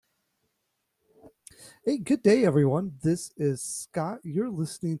Hey, good day, everyone. This is Scott. You're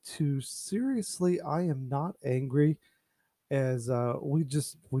listening to Seriously, I Am Not Angry, as we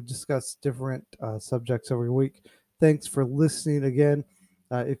discuss different subjects every week. Thanks for listening again.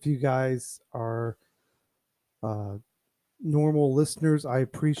 If you guys are uh, normal listeners, I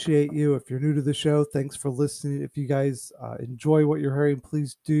appreciate you. If you're new to the show, thanks for listening. If you guys enjoy what you're hearing,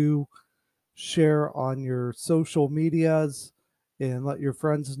 please do share on your social medias and let your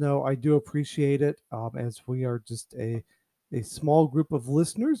friends know. I do appreciate it, as we are just a small group of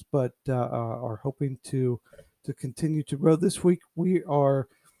listeners, but are hoping to continue to grow. This week we are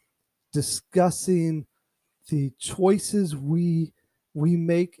discussing the choices we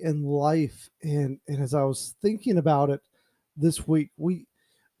make in life, and as I was thinking about it this week, we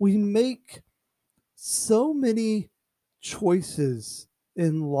make so many choices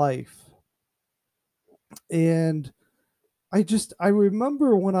in life, and I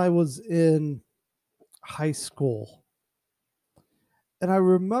remember when I was in high school, and I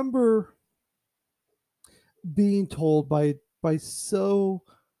remember being told by so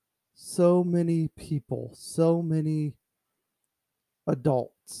many people, so many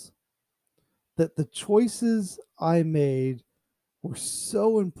adults, that the choices I made were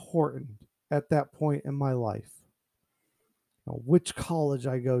so important at that point in my life. You know, which college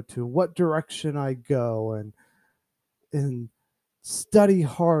I go to, what direction I go, and study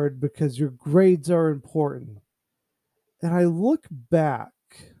hard because your grades are important. And I look back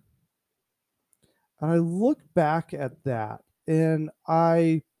at that, and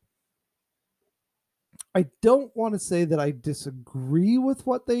I don't want to say that I disagree with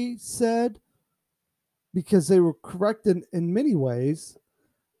what they said, because they were correct in many ways.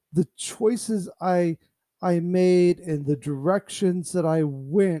 The choices I made and the directions that I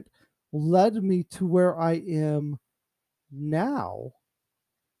went led me to where I am now.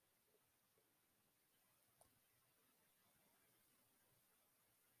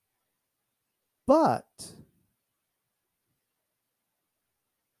 But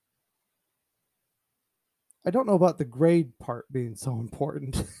I don't know about the grade part being so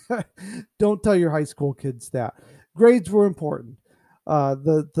important. Don't tell your high school kids that. Grades were important.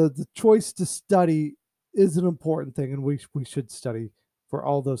 The choice to study is an important thing, and we should study. For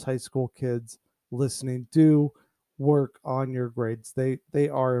all those high school kids listening, do work on your grades. They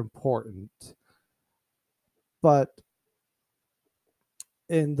are important. But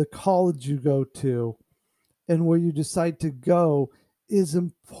in the college you go to and where you decide to go is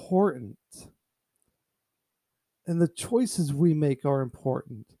important. And the choices we make are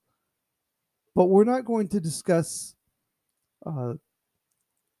important. But we're not going to discuss uh,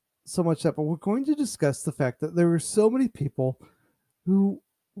 so much that, but we're going to discuss the fact that there are so many people who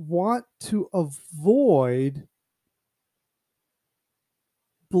want to avoid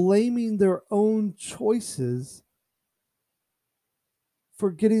blaming their own choices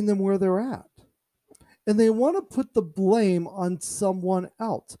for getting them where they're at. And they want to put the blame on someone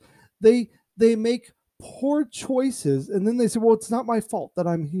else. They make poor choices, and then they say, "Well, it's not my fault that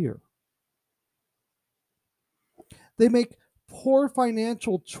I'm here." They make poor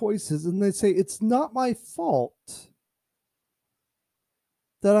financial choices, and they say, "It's not my fault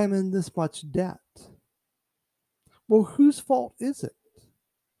that I'm in this much debt." Well, whose fault is it?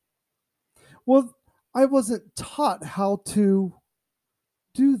 Well, I wasn't taught how to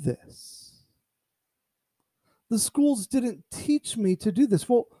do this. The schools didn't teach me to do this.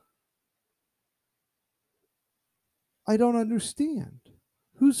 Well, I don't understand.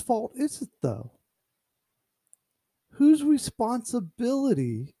 Whose fault is it, though? Whose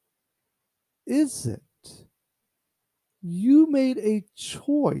responsibility is it? You made a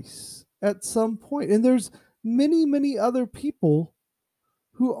choice at some point, and there's many other people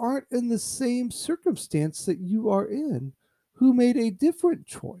who aren't in the same circumstance that you are in, who made a different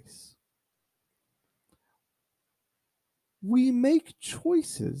choice. We make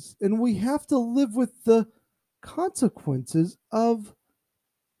choices, and we have to live with the consequences of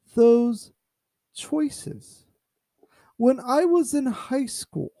those choices. When I was in high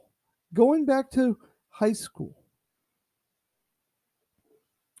school, going back to high school,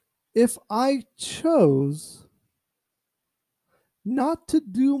 if I chose not to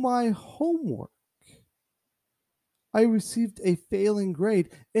do my homework, I received a failing grade,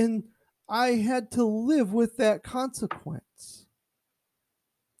 and I had to live with that consequence.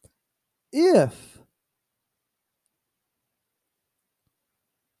 If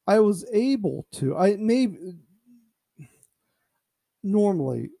I was able to, I may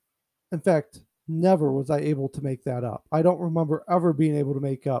normally, in fact, never was I able to make that up. I don't remember ever being able to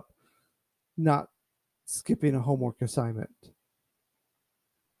make up not skipping a homework assignment.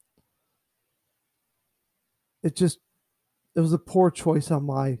 it was a poor choice on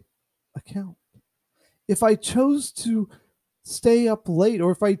my account. If I chose to stay up late,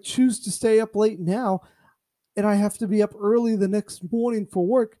 or if I choose to stay up late now and I have to be up early the next morning for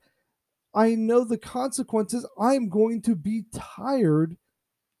work, I know the consequences. I'm going to be tired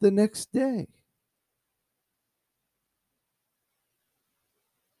the next day.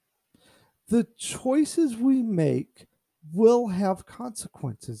 The choices we make will have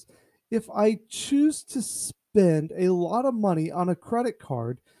consequences. If I choose to spend a lot of money on a credit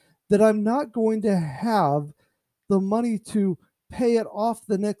card that I'm not going to have the money to pay it off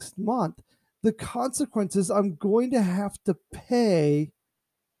the next month, the consequences, I'm going to have to pay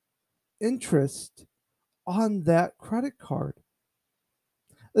interest on that credit card.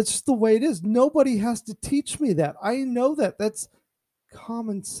 That's just the way it is. Nobody has to teach me that. I know that. That's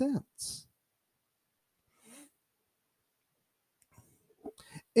common sense.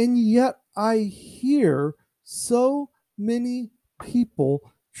 And yet I hear so many people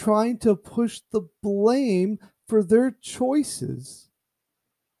trying to push the blame for their choices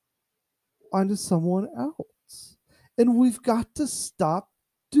onto someone else. And we've got to stop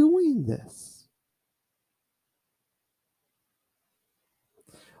doing this.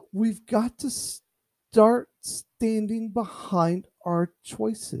 We've got to start standing behind our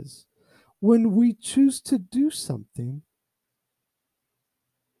choices. When we choose to do something,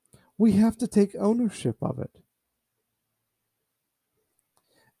 we have to take ownership of it.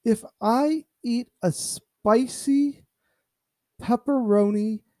 If I eat a spicy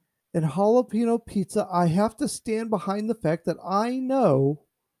pepperoni and jalapeno pizza, I have to stand behind the fact that I know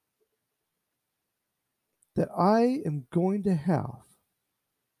that I am going to have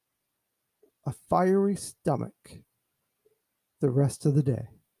a fiery stomach the rest of the day.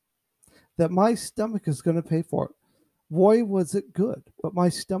 That my stomach is going to pay for it. Boy, was it good, but my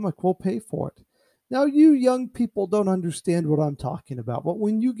stomach will pay for it. Now, you young people don't understand what I'm talking about, but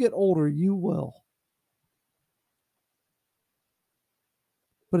when you get older, you will.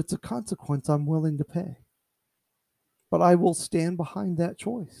 But it's a consequence I'm willing to pay. But I will stand behind that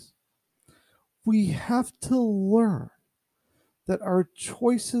choice. We have to learn that our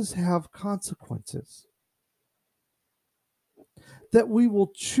choices have consequences, that we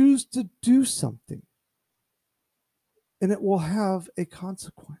will choose to do something and it will have a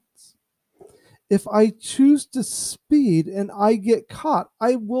consequence. If I choose to speed and I get caught,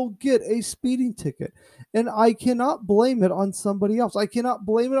 I will get a speeding ticket. And I cannot blame it on somebody else. I cannot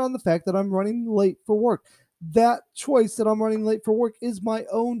blame it on the fact that I'm running late for work. That choice that I'm running late for work is my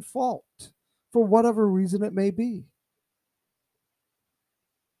own fault for whatever reason it may be.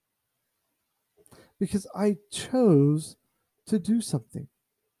 Because I chose to do something.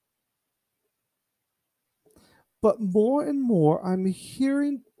 But more and more, I'm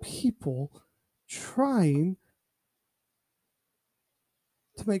hearing people trying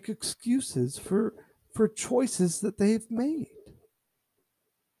to make excuses for choices that they've made.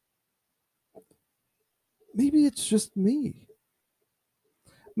 Maybe it's just me.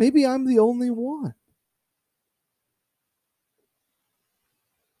 Maybe I'm the only one.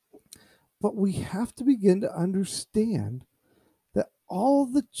 But we have to begin to understand that all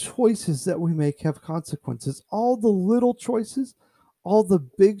the choices that we make have consequences. All the little choices, all the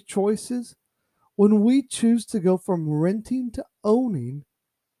big choices. When we choose to go from renting to owning,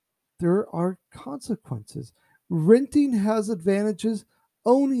 there are consequences. Renting has advantages,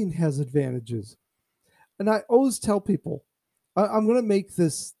 owning has advantages. And I always tell people, I'm going to make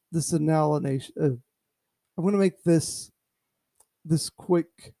this analogy. I'm going to make this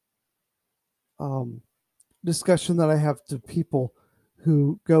quick um, discussion that I have to people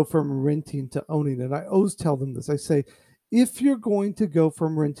who go from renting to owning. And I always tell them this. I say, if you're going to go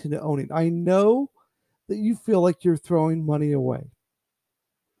from renting to owning, I know that you feel like you're throwing money away.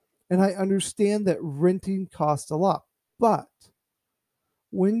 And I understand that renting costs a lot. But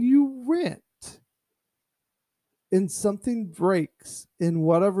when you rent and something breaks in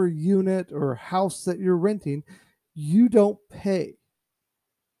whatever unit or house that you're renting, you don't pay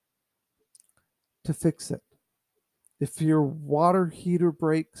to fix it. If your water heater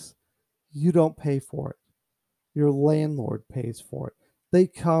breaks, you don't pay for it. Your landlord pays for it. They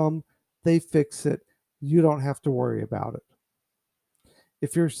come, they fix it. You don't have to worry about it.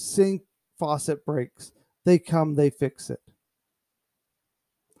 If your sink faucet breaks, they come, they fix it.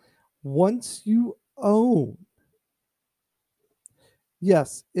 Once you own,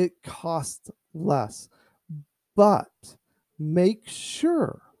 yes, it costs less, but make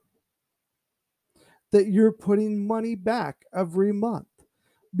sure that you're putting money back every month.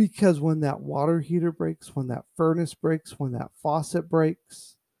 Because when that water heater breaks, when that furnace breaks, when that faucet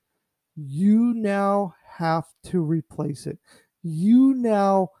breaks, you now have to replace it. You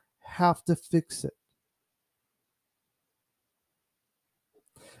now have to fix it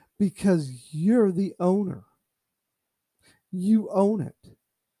because you're the owner. You own it.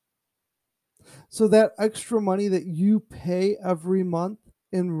 So that extra money that you pay every month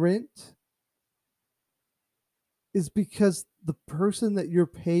in rent is because the person that you're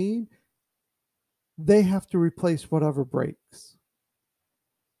paying, they have to replace whatever breaks.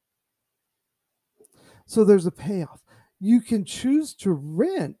 So there's a payoff. You can choose to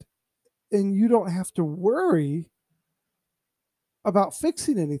rent and you don't have to worry about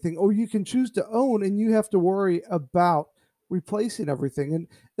fixing anything, or you can choose to own and you have to worry about replacing everything.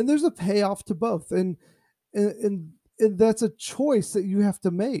 And there's a payoff to both. And and that's a choice that you have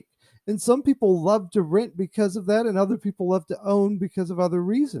to make. And some people love to rent because of that, and other people love to own because of other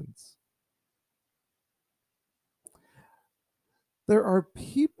reasons. There are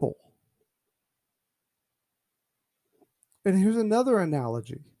people, and here's another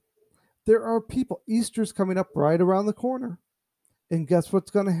analogy. There are people, Easter's coming up right around the corner. And guess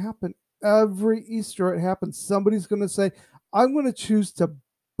what's going to happen? Every Easter it happens. Somebody's going to say, I'm going to choose to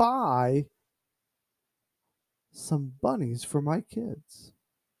buy some bunnies for my kids.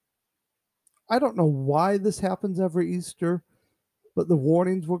 I don't know why this happens every Easter, but the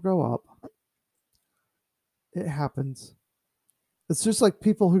warnings will go up. It happens. It's just like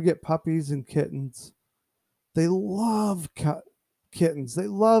people who get puppies and kittens. They love kittens. They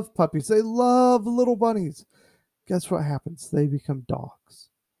love puppies. They love little bunnies. Guess what happens? They become dogs.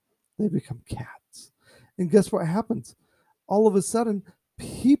 They become cats. And guess what happens? All of a sudden,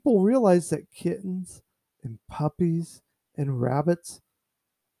 people realize that kittens and puppies and rabbits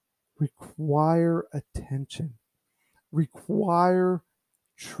require attention, require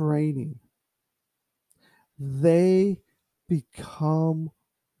training. They become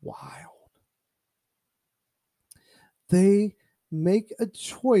wild. They make a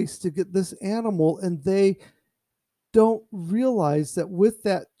choice to get this animal, and they don't realize that with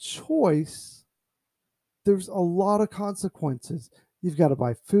that choice, there's a lot of consequences. You've got to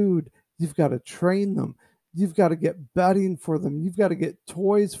buy food, you've got to train them, you've got to get bedding for them, you've got to get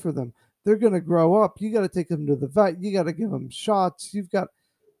toys for them. They're going to grow up. You got to take them to the vet, you got to give them shots.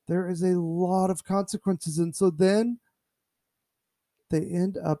 There is a lot of consequences. And so then they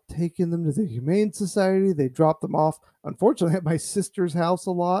end up taking them to the Humane Society. They drop them off, unfortunately, at my sister's house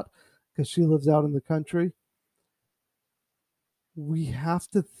a lot because she lives out in the country. We have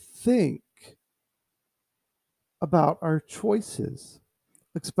to think about our choices,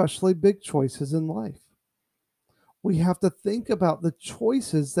 especially big choices in life. We have to think about the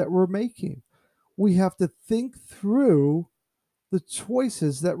choices that we're making. We have to think through the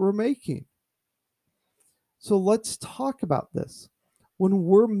choices that we're making. So let's talk about this. When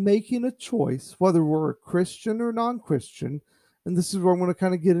we're making a choice, whether we're a Christian or non Christian, and this is where I'm going to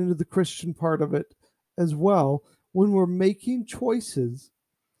kind of get into the Christian part of it as well. When we're making choices,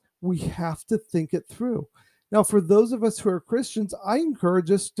 we have to think it through. Now, for those of us who are Christians, I encourage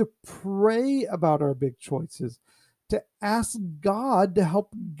us to pray about our big choices, to ask God to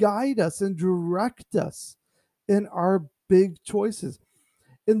help guide us and direct us in our big choices.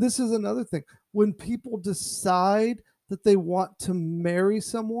 And this is another thing. When people decide that they want to marry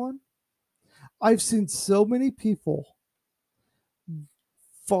someone, I've seen so many people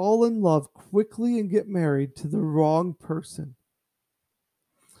fall in love quickly and get married to the wrong person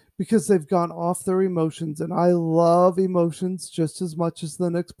because they've gone off their emotions. And I love emotions just as much as the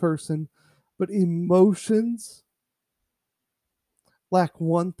next person, but emotions lack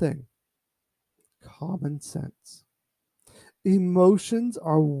one thing: common sense. Emotions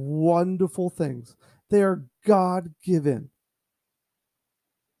are wonderful things, they are God given.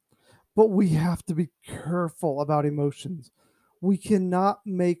 But we have to be careful about emotions. We cannot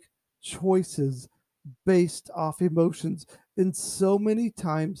make choices based off emotions. And so many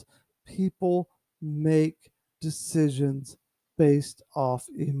times, people make decisions based off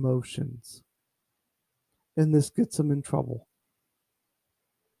emotions. And this gets them in trouble.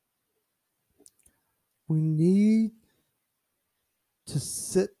 We need to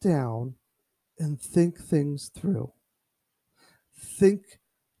sit down and think things through. Think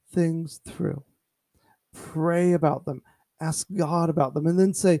things through. Pray about them. Ask God about them. And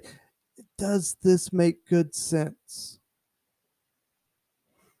then say, does this make good sense?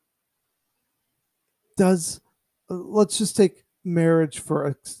 Let's just take marriage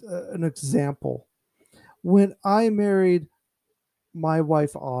for an example. When I married my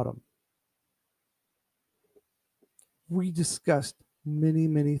wife, Autumn, we discussed many,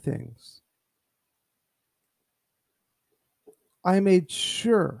 many things. I made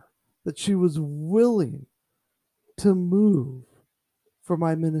sure that she was willing to move for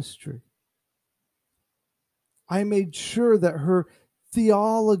my ministry. I made sure that her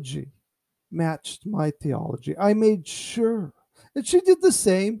theology matched my theology. I made sure. And she did the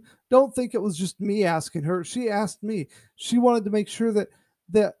same. Don't think it was just me asking her. She asked me. She wanted to make sure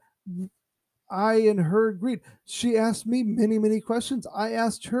that I and her agreed. She asked me many, many questions. I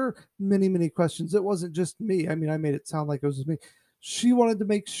asked her many, many questions. It wasn't just me. I mean, I made it sound like it was just me. She wanted to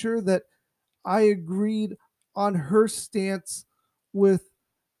make sure that I agreed on her stance with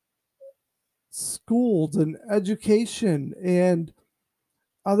schools and education and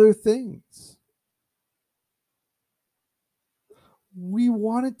other things. We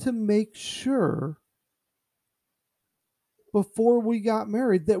wanted to make sure before we got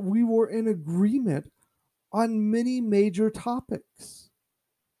married that we were in agreement on many major topics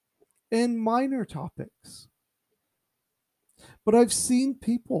and minor topics. But I've seen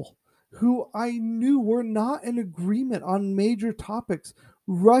people who I knew were not in agreement on major topics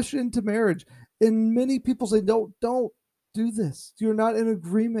rush into marriage. And many people say, don't do this. You're not in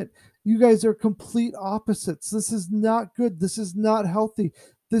agreement. You guys are complete opposites. This is not good. This is not healthy.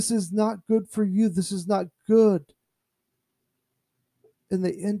 This is not good for you. This is not good. And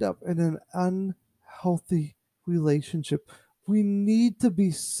they end up in an unhealthy relationship. We need to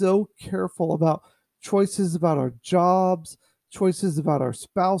be so careful about choices about our jobs, choices about our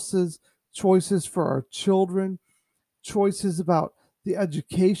spouses, choices for our children, choices about the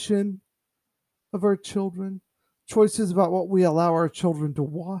education of our children, choices about what we allow our children to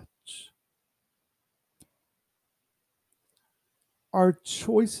watch. Our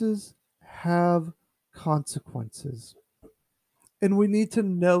choices have consequences. And we need to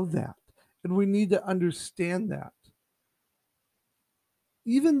know that. And we need to understand that.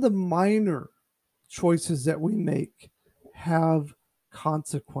 Even the minor choices that we make have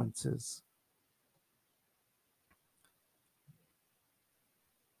consequences.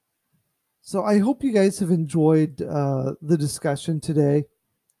 So I hope you guys have enjoyed the discussion today,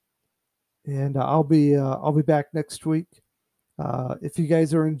 and I'll be back next week. If you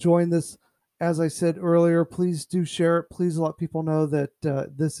guys are enjoying this, as I said earlier, please do share it. Please let people know that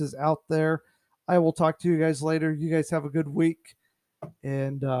this is out there. I will talk to you guys later. You guys have a good week,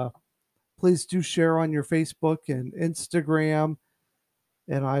 and please do share on your Facebook and Instagram,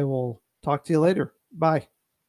 and I will talk to you later. Bye.